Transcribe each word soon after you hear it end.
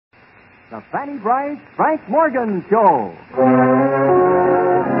the Fanny Brice, Frank Morgan Show.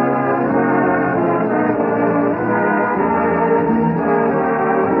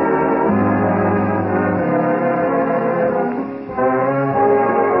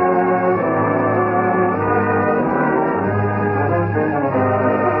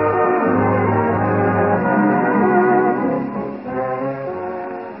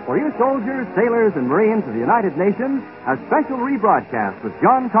 Soldiers, sailors, and Marines of the United Nations, a special rebroadcast with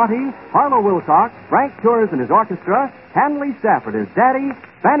John Conte, Harlow Wilcox, Frank Tours and his orchestra, Hanley Stafford as Daddy,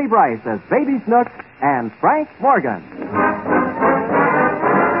 Fanny Brice as Baby Snooks, and Frank Morgan.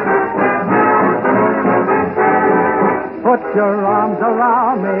 Put your arms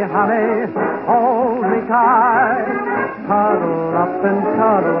around me, honey, hold me tight, cuddle up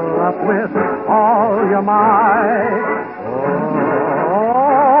with all your might.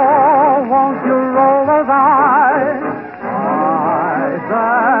 Won't you roll those eyes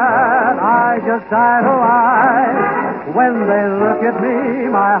that I just idolize? When they look at me,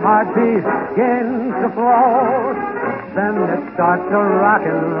 my heart begins to float. Then it starts to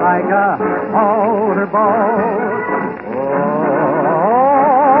rockin' like a motorboat.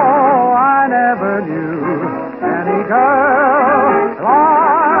 Oh, I never knew any girl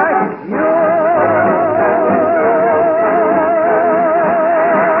like you.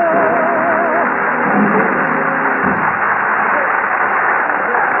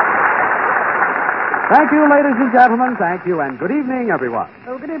 Thank you, ladies and gentlemen. Thank you, and good evening, everyone.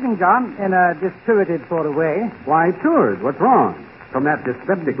 Oh, good evening, John. In a dispirited sort of way. Why, Tours, what's wrong? From that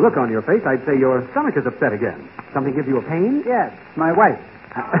dyspeptic look on your face, I'd say your stomach is upset again. Something give you a pain? Yes, my wife.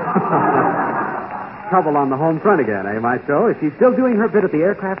 Trouble on the home front again, eh, Maestro? Is she still doing her bit at the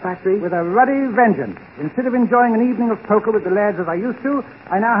aircraft factory? With a ruddy vengeance. Instead of enjoying an evening of poker with the lads as I used to,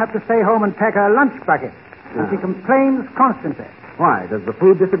 I now have to stay home and pack her lunch bucket. And she complains constantly. Why? Does the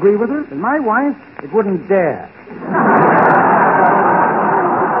food disagree with her? With my wife, it wouldn't dare.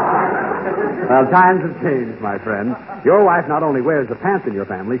 Well, times have changed, my friend. Your wife not only wears the pants in your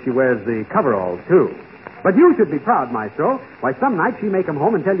family, she wears the coveralls, too. But you should be proud, Maestro. Why, some nights she may come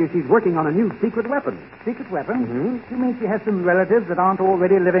home and tell you she's working on a new secret weapon. Secret weapon? Mm-hmm. You mean she has some relatives that aren't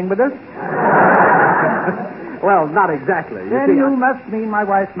already living with us? Well, not exactly. Then you must mean my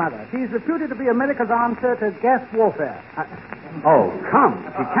wife's mother. She's reputed to be America's answer to gas warfare. Oh, come.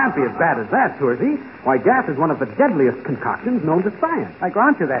 She can't be as bad as that, Toursy. Why, gas is one of the deadliest concoctions known to science. I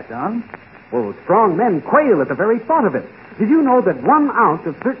grant you that, John. Well, strong men quail at the very thought of it. Did you know that 1 ounce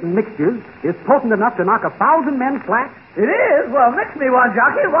of certain mixtures is potent enough to knock 1,000 men flat? It is? Well, mix me one,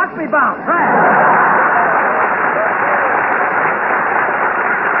 jockey. Watch me bounce. Right.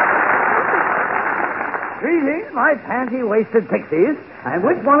 Greetings, my panty-waisted pixies. And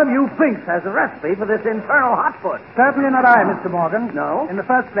which one of you thinks has the recipe for this infernal hot foot? Certainly not I, Mr. Morgan. No? In the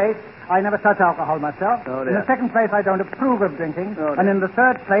first place, I never touch alcohol myself. Oh, in dear. the second place, I don't approve of drinking. Oh, and in the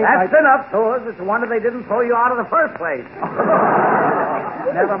third place, That's enough, Tours. It's a wonder they didn't throw you out of the first place.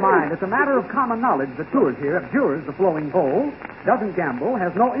 Never mind. It's a matter of common knowledge that Tours here abjures the flowing bowl, doesn't gamble,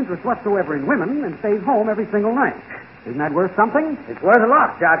 has no interest whatsoever in women, and stays home every single night. Isn't that worth something? It's worth a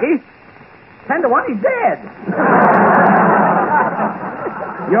lot, jockey. 10 to 1, he's dead.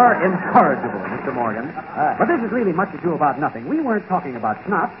 You're incorrigible, Mr. Morgan. But this is really much ado about nothing. We weren't talking about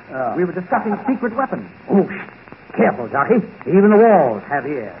schnapps. We were discussing secret weapons. Oh, careful, jockey. Even the walls have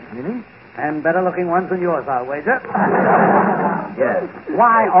ears. Meaning? And better-looking ones than yours, I'll wager. Yes.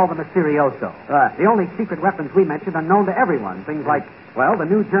 Why all the mysterioso? The only secret weapons we mentioned are known to everyone. Things like, well, the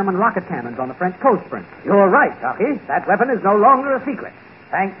new German rocket cannons on the French coast, for instance. You're right, jockey. That weapon is no longer a secret.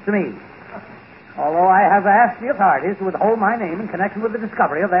 Thanks to me. Although I have asked the authorities to withhold my name in connection with the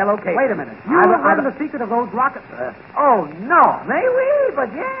discovery of their location. Wait a minute. You learned the secret of those rockets? Oh, no. May we?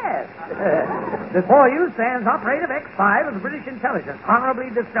 But yes. Before you stands Operative X5 of the British Intelligence,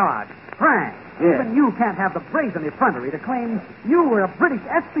 honorably discharged. Frank, yes. Even you can't have the brazen effrontery to claim you were a British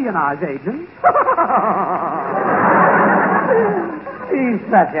espionage agent. He's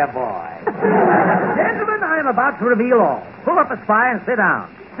such a boy. Gentlemen, I am about to reveal all. Pull up a spy and sit down.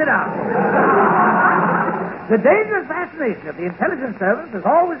 Sit down. The dangerous fascination of the intelligence service has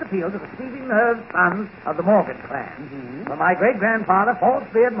always appealed to the thieving-nerved sons of the Morgan clan. Mm-hmm. From my great-grandfather,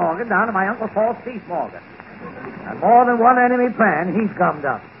 False-Beard Morgan, down to my uncle, False-Teeth Morgan. And more than one enemy plan he's gummed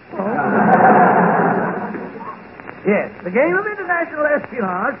up. Yes, the game of international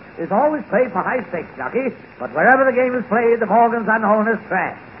espionage is always played for high stakes, jockey. But wherever the game is played, the Morgans are known as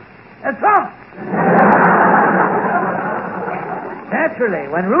trash. Trump! Naturally,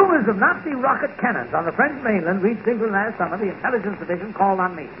 when rumors of Nazi rocket cannons on the French mainland reached England last summer, the intelligence division called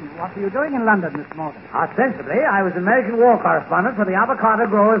on me. What were you doing in London, Mr. Morgan? Ostensibly, I was American war correspondent for the Avocado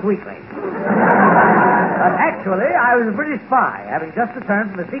Growers Weekly. But actually, I was a British spy, having just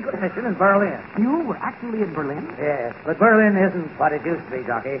returned from a secret mission in Berlin. You were actually in Berlin? Yes, but Berlin isn't what it used to be,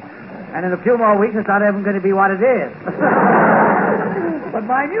 Jockey. And in a few more weeks, it's not even going to be what it is. But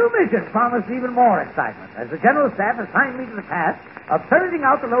my new mission promised even more excitement, as the General Staff assigned me to the task of ferreting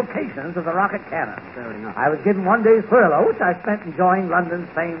out the locations of the rocket cannons. I was given 1 day's furlough, which I spent enjoying London's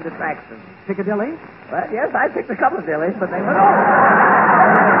famed attractions. Piccadilly? Well, yes, I picked a couple of dillies, but they went off.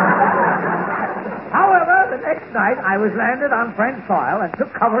 However, the next night I was landed on French soil and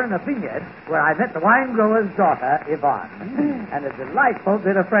took cover in a vineyard where I met the wine grower's daughter, Yvonne. And a delightful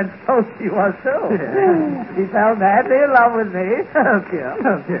bit of French toast she was, too. She fell madly in love with me. Okay.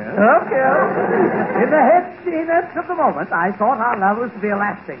 In the headiness of the moment, I thought our love was to be a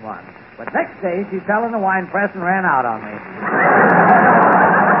lasting one. But next day, she fell in the wine press and ran out on me.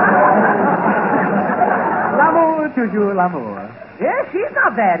 L'amour, toujours l'amour. Yes, she's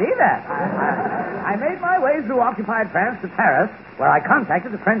not bad either. I made my way through occupied France to Paris, where I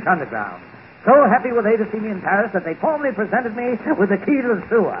contacted the French underground. So happy were they to see me in Paris that they formally presented me with the key to the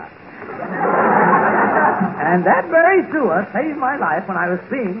sewer. And that very sewer saved my life when I was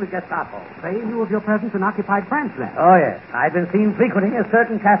fleeing the Gestapo. They knew of your presence in occupied France, then? Oh, yes. I've been seen frequenting a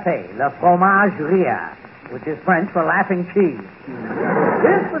certain cafe, Le Fromage Rire, which is French for laughing cheese.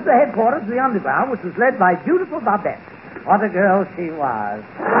 This was the headquarters of the underground, which was led by beautiful Babette. What a girl she was.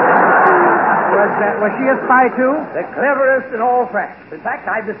 Was she a spy, too? The cleverest in all France. In fact,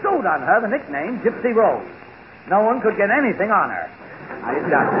 I bestowed on her the nickname Gypsy Rose. No one could get anything on her.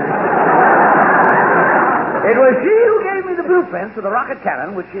 It was she who gave me the blueprints for the rocket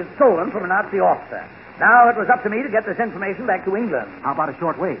cannon, which she had stolen from a Nazi officer. Now it was up to me to get this information back to England. How about a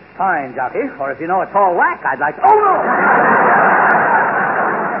short wait? Fine, Jockey. Or if you know a tall whack, I'd like to... Oh, no!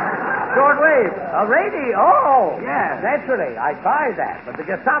 Short wave. A radio. Oh, yes. Naturally. I tried that. But the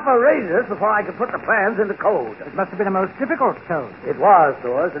Gestapo raided us before I could put the plans into code. It must have been a most difficult code. It was,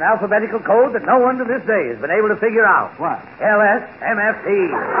 Stores. An alphabetical code that no one to this day has been able to figure out. What?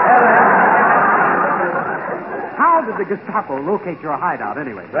 LSMFT. How did the Gestapo locate your hideout,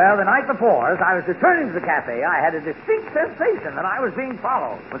 anyway? Well, the night before, as I was returning to the cafe, I had a distinct sensation that I was being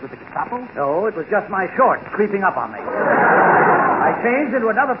followed. Was it the Gestapo? No, it was just my shorts creeping up on me. I changed into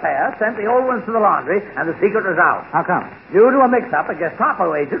another pair, sent the old ones to the laundry, and the secret was out. How come? Due to a mix-up, a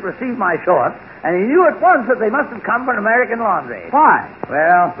Gestapo agent received my shorts, and he knew at once that they must have come from an American laundry. Why?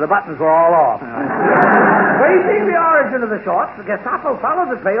 Well, the buttons were all off. Tracing the origin of the shorts, the Gestapo followed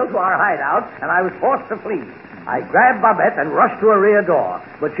the trail to our hideout, and I was forced to flee. I grabbed Babette and rushed to a rear door,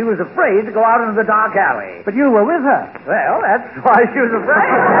 but she was afraid to go out into the dark alley. But you were with her. Well, that's why she was afraid.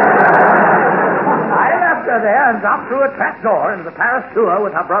 I left her there and dropped through a trap door into the Paris sewer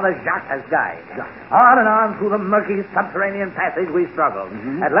with her brother Jacques as guide. On and on through the murky subterranean passage we struggled.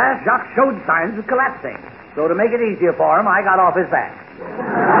 Mm-hmm. At last, Jacques showed signs of collapsing. So to make it easier for him, I got off his back.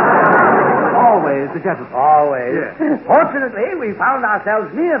 Always the gentleman. Always. Yes. Fortunately, we found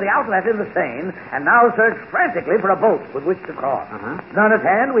ourselves near the outlet in the Seine and now searched frantically for a boat with which to cross. Uh-huh. None at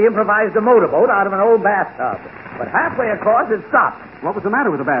hand, we improvised a motorboat out of an old bathtub. But halfway across, it stopped. What was the matter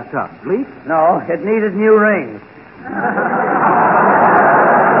with the bathtub? Leak? No, it needed new rings.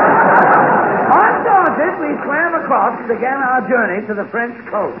 Undaunted, we swam across and began our journey to the French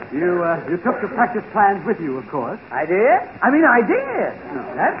coast. You took your practice plans with you, of course. I did? I did.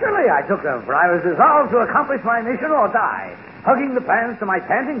 No. Naturally, I took them, for I was resolved to accomplish my mission or die. Hugging the plans to my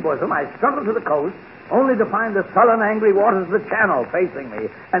panting bosom, I struggled to the coast, only to find the sullen, angry waters of the Channel facing me,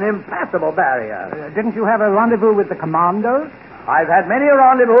 an impassable barrier. Didn't you have a rendezvous with the commandos? I've had many a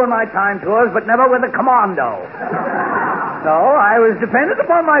rendezvous in my time tours, but never with a commando. No, I was dependent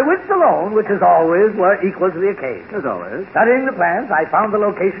upon my wits alone, which as always were equal to the occasion. As always. Studying the plans, I found the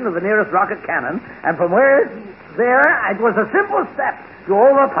location of the nearest rocket cannon, and from where there, it was a simple step to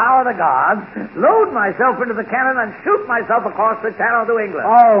overpower the guards, load myself into the cannon, and shoot myself across the Channel to England.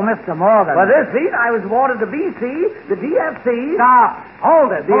 Oh, Mr. Morgan. For this feat, I was awarded the BC, the DFC... Stop.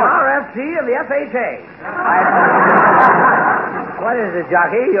 Hold it. The RFC, and the FHA. What is it,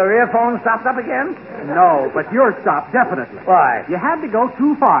 Jockey? Your earphone stopped up again? No, but you're stopped, definitely. Why? You had to go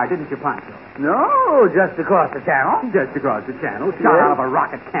too far, didn't you, Pancho? No, just across the Channel. Just across the Channel, shot Yes. out of a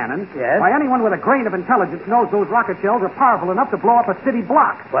rocket cannon. Yes. Why, anyone with a grain of intelligence knows those rocket shells are powerful enough to blow up a city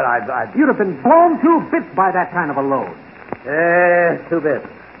block. But You'd have been blown to bits by that kind of a load. 2 bits.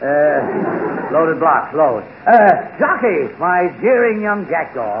 Loaded blocks, load. Jockey, my jeering young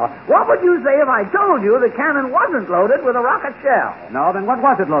jackdaw, what would you say if I told you the cannon wasn't loaded with a rocket shell? No, then what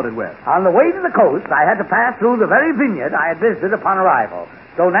was it loaded with? On the way to the coast, I had to pass through the very vineyard I had visited upon arrival.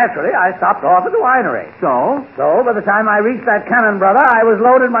 So naturally, I stopped off at the winery. So? So, by the time I reached that cannon, brother, I was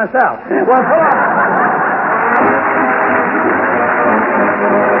loaded myself. Well, so long.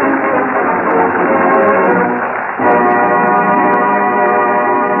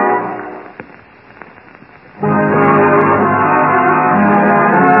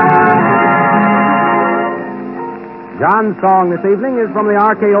 John's song this evening is from the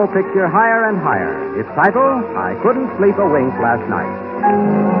RKO picture Higher and Higher. Its title, I Couldn't Sleep a Wink Last Night.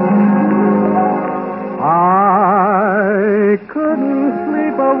 I couldn't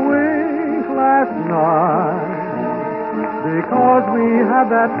sleep a wink last night because we had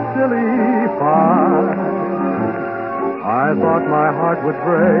that silly fight. I thought my heart would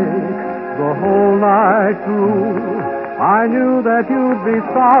break the whole night through. I knew that you'd be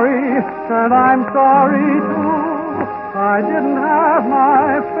sorry, and I'm sorry too. I didn't have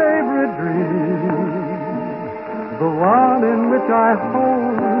my favorite dream, the one in which I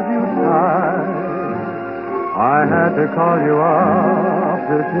hold you tight. I had to call you up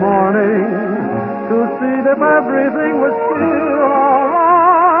this morning to see if everything was still all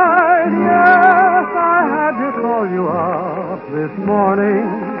right. Yes, I had to call you up this morning,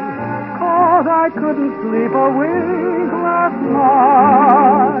 'cause I couldn't sleep a wink last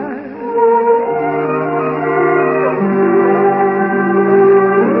night.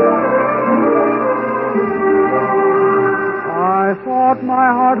 I thought my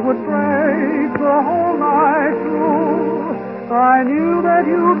heart would break the whole night through. I knew that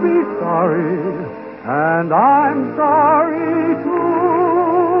you'd be sorry, and I'm sorry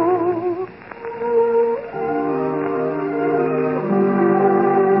too.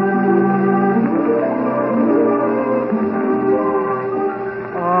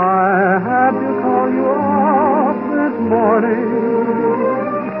 I had to call you up this morning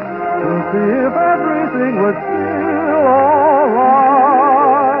to see if everything was still all right.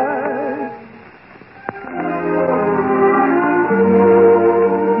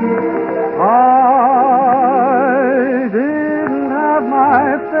 I didn't have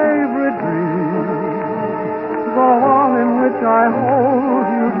my favorite dream, the one in which I hold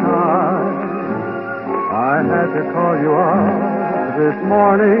you tight. I had to call you up this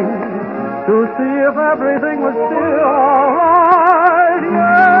morning to see if everything was still all right.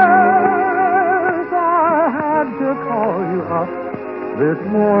 Yes, I had to call you up this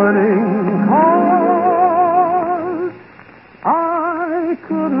morning, 'cause I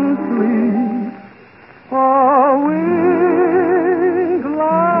couldn't sleep a wink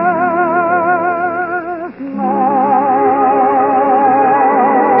last night.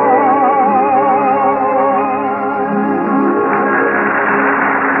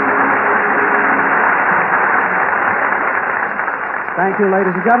 Thank you,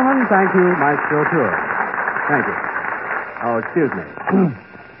 ladies and gentlemen. Thank you, Maestro Tour. Thank you. Oh, excuse me.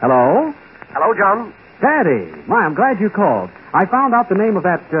 Hello? Hello, John. Daddy. My, I'm glad you called. I found out the name of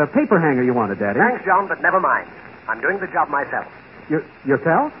that paper hanger you wanted, Daddy. Thanks, John, but never mind. I'm doing the job myself.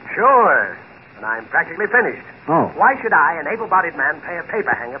 Yourself? Sure. And I'm practically finished. Oh. Why should I, an able-bodied man, pay a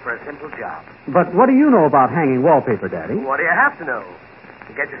paper hanger for a simple job? But what do you know about hanging wallpaper, Daddy? What do you have to know?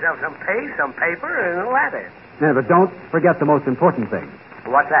 You get yourself some paste, some paper, and a ladder. Yeah, but don't forget the most important thing.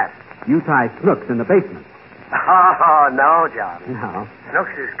 What's that? You tie Snooks in the basement. Oh, no, John. No.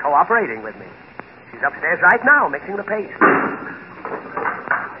 Snooks is cooperating with me. She's upstairs right now, mixing the paste.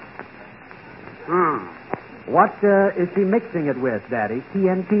 What is she mixing it with, Daddy?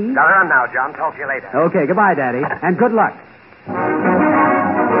 TNT? Got her on now, John. Talk to you later. Okay, goodbye, Daddy. And good luck.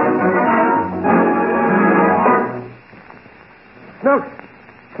 Snooks!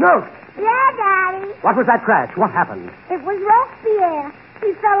 Snooks! Yeah, Daddy. What was that crash? What happened? It was Robespierre.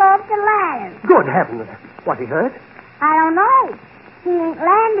 He fell off the ladder. Good heavens. Was he hurt? I don't know. He ain't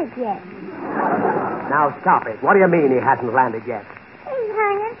landed yet. Now, stop it. What do you mean he hasn't landed yet? He's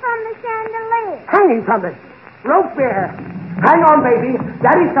hanging from the chandelier. Hanging from the rope there. Hang on, baby.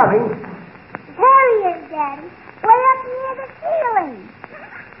 Daddy's coming. There he is, Daddy. Way up near the ceiling.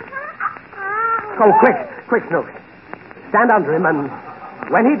 Oh, quick, Snooks. Stand under him, and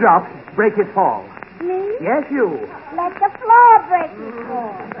when he drops, break his fall. Me? Yes, you. Let the floor break his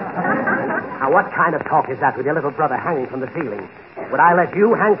fall. Now, what kind of talk is that with your little brother hanging from the ceiling? Would I let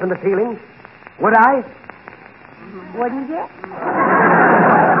you hang from the ceiling? Would I? Wouldn't you?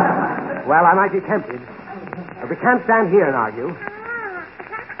 Well, I might be tempted. But we can't stand here and argue.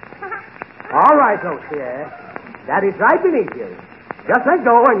 All right, Robespierre. Daddy's right beneath you. Just let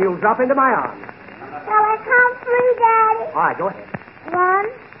go and you'll drop into my arms. Shall I count 3, Daddy? All right, go ahead. 1,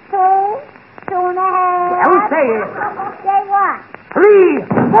 2, 2.5. Well, say it. Say what? 3.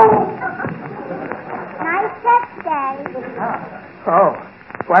 Nice catch, Daddy. Oh,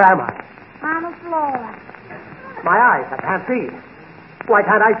 where am I? On the floor. My eyes, I can't see. Why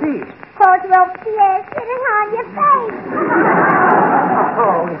can't I see? Because you're upstairs sitting on your face.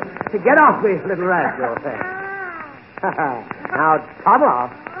 Oh, get off me, little rascal. Now, toddle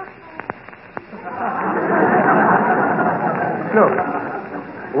off. Look,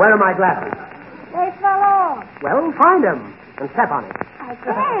 where are my glasses? They fell off. Well, find them and step on it. I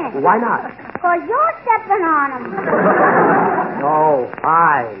can't. Why not? Because you're stepping on them. Oh,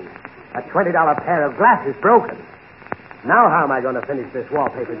 fine. A $20 pair of glasses broken. Now how am I going to finish this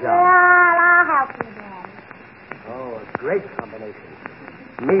wallpaper job? Well, I'll help you, Daddy. Oh, a great combination.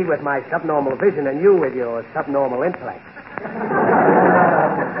 Me with my subnormal vision and you with your subnormal intellect.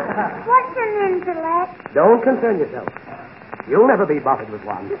 What's an intellect? Don't concern yourself. You'll never be buffeted with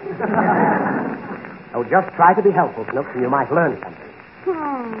one. Oh, just try to be helpful, Snooks, and you might learn something.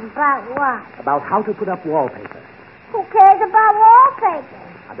 About what? About how to put up wallpaper. Who cares about wallpaper?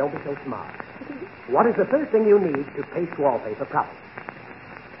 Now, don't be so smart. What is the first thing you need to paste wallpaper properly?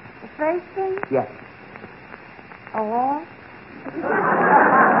 The first thing? Yes. A wall?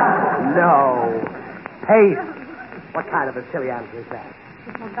 No. Paste. What kind of a silly answer is that?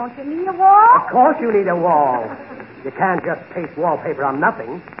 Well, don't you need a wall? Of course you need a wall. You can't just paste wallpaper on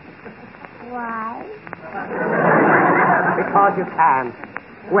nothing. Why? Because you can't.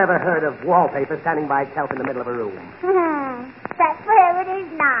 Whoever heard of wallpaper standing by itself in the middle of a room? That's where it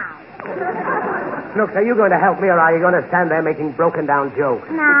is now. Snooks, are you going to help me or are you going to stand there making broken down jokes?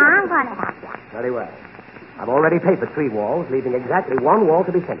 No, I'm going to help you. Very well. I've already papered 3 walls, leaving exactly 1 wall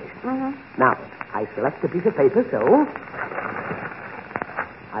to be finished. Now, I select a piece of paper, so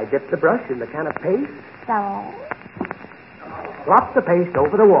I dip the brush in the can of paste, So? flop the paste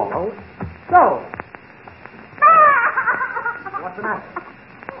over the wall. So, what's the matter?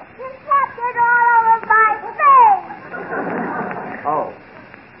 You slapped it all over my face. Oh,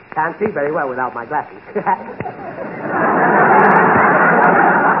 can't see very well without my glasses. My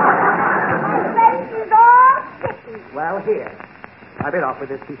face is all sticky. Well, here. Wipe it off with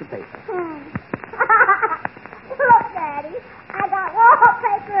this piece of paper. Look, Daddy. I got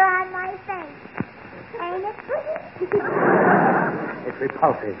wallpaper on my face. Ain't it pretty? It's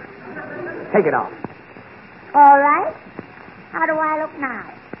repulsive. Take it off. All right. How do I look now?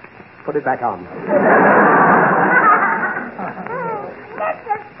 Put it back on. This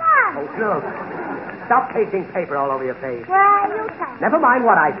is fun. Oh, look. Stop pasting paper all over your face. Well, you tell me. Never mind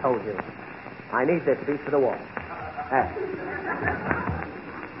what I told you. I need this piece for the wall. There.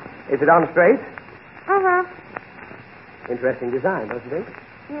 Is it on straight? Uh-huh. Interesting design, don't you think?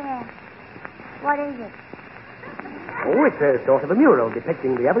 Yeah. What is it? Oh, it's a sort of a mural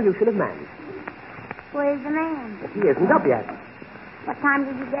depicting the evolution of man. Where's the man? But he isn't up yet. What time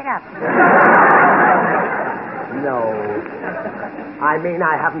did you get up? No. I mean,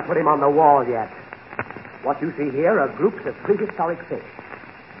 I haven't put him on the wall yet. What you see here are groups of prehistoric fish.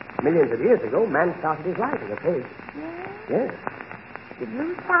 Millions of years ago, man started his life as a pig. Yeah. Yes. Did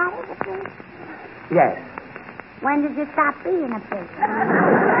you start as a fish? Yes. When did you stop being a fish?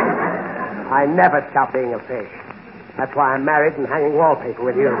 I never stopped being a fish. That's why I'm married and hanging wallpaper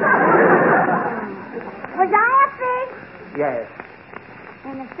with you. Was I a fish? Yes.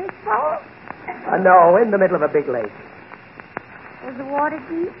 In a fish bowl? No, in the middle of a big lake. Was the water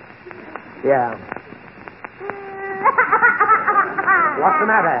deep? Yeah. What's the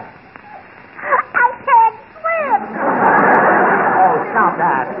matter? I can't swim. Oh, stop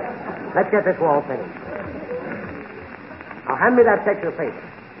that. Let's get this wall finished. Now, hand me that section of paper.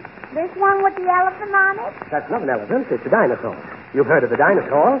 This one with the elephant on it? That's not an elephant. It's a dinosaur. You've heard of the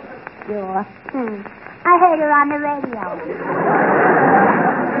dinosaur? Sure. I heard her on the radio.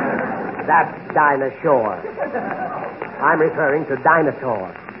 That's dinosaur. I'm referring to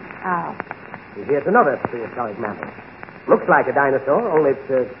dinosaur. Oh. And here's another prehistoric mammal. Looks like a dinosaur, only it's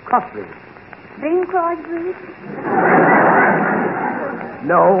crossbreed. Bing crossbreed?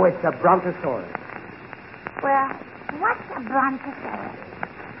 No, it's a brontosaurus. Well, what's a brontosaurus?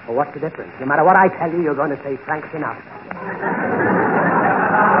 Well, what's the difference? No matter what I tell you, you're going to say Frank Sinatra.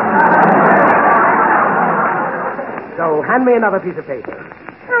 So, hand me another piece of paper.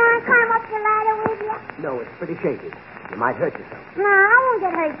 Can I climb up the ladder with you? No, it's pretty shaky. You might hurt yourself. No, I won't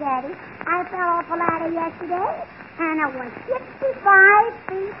get hurt, Daddy. I fell off a ladder yesterday, and it was 65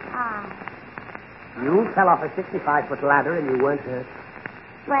 feet high. You fell off a 65-foot ladder and you weren't hurt?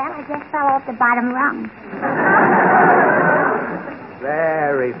 Well, I just fell off the bottom rung.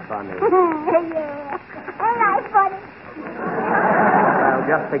 Very funny. Yeah. Ain't I funny? Well,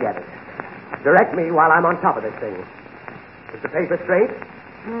 just forget it. Direct me while I'm on top of this thing. Is the paper straight?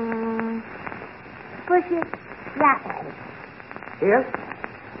 Push it that way. Here?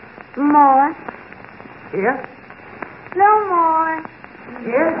 More. Here? No more.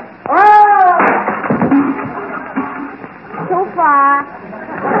 Here? Oh! Too far.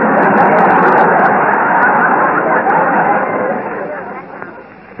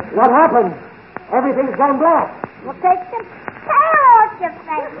 What happened? Everything's gone black. We'll take the tail off your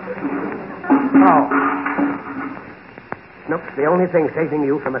face. Oh. Snooks, the only thing saving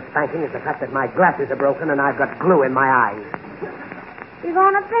you from a spanking is the fact that my glasses are broken and I've got glue in my eyes. You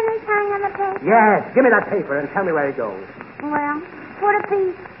gonna finish hanging the paper? Yes, give me that paper and tell me where it goes. Well, put a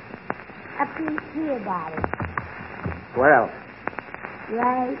piece here, Daddy. Where else?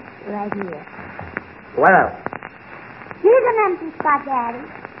 Right here. Where else? Here's an empty spot, Daddy.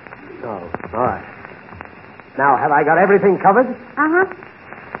 Oh, all right. Now, have I got everything covered? Uh-huh.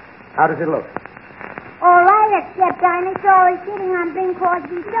 How does it look? All right, except dinosaur is sitting on Bing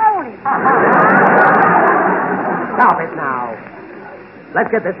Crosby's shoulders. Stop it now.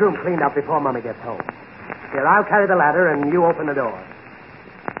 Let's get this room cleaned up before Mommy gets home. Here, I'll carry the ladder and you open the door.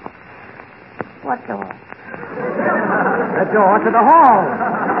 What door? The door to the hall.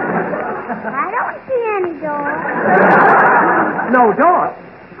 I don't see any door. No door?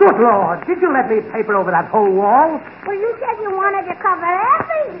 Good Lord, did you let me paper over that whole wall? Well, you said you wanted to cover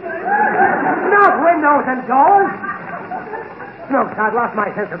everything. Not windows and doors. Snooks, I've lost my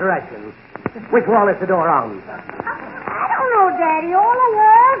sense of direction. Which wall is the door on? I don't know, Daddy. All the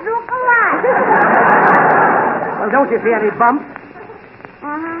walls look alike. Well, don't you see any bumps?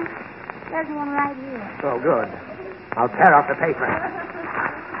 Uh-huh. There's one right here. Oh, good. I'll tear off the paper.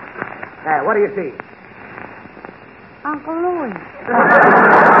 There, what do you see? Uncle Louis.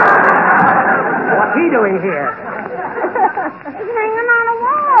 What's he doing here? He's hanging on a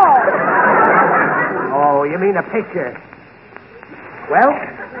wall. Oh, you mean a picture? Well,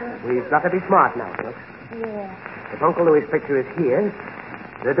 we've got to be smart now, Snooks. Yeah. If Uncle Louis' picture is here,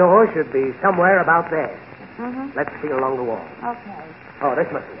 the door should be somewhere about there. Mm-hmm. Let's feel along the wall. Okay. Oh, this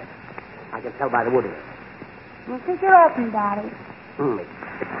must be it. I can tell by the wood in it. Well, keep it open, Daddy.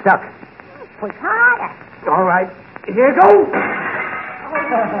 It's stuck. Push harder. All right. Here goes. Daddy,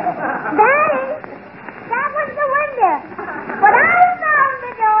 that was the window. But I found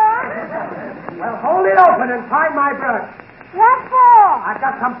the door. Well, hold it open and find my brush. What for? I've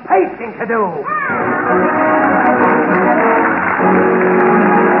got some pasting to do.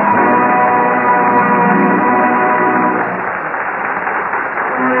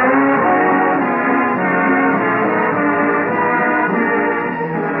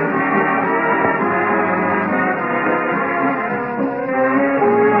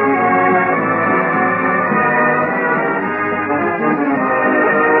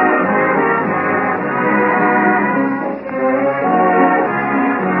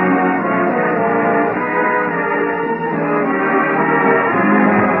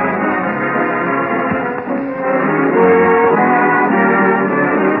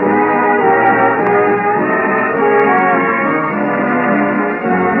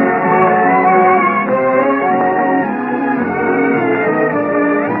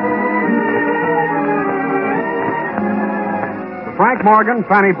 Frank Morgan,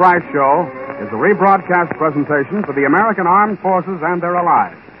 Fanny Brice Show is a rebroadcast presentation for the American Armed Forces and their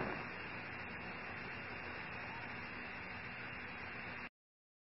allies.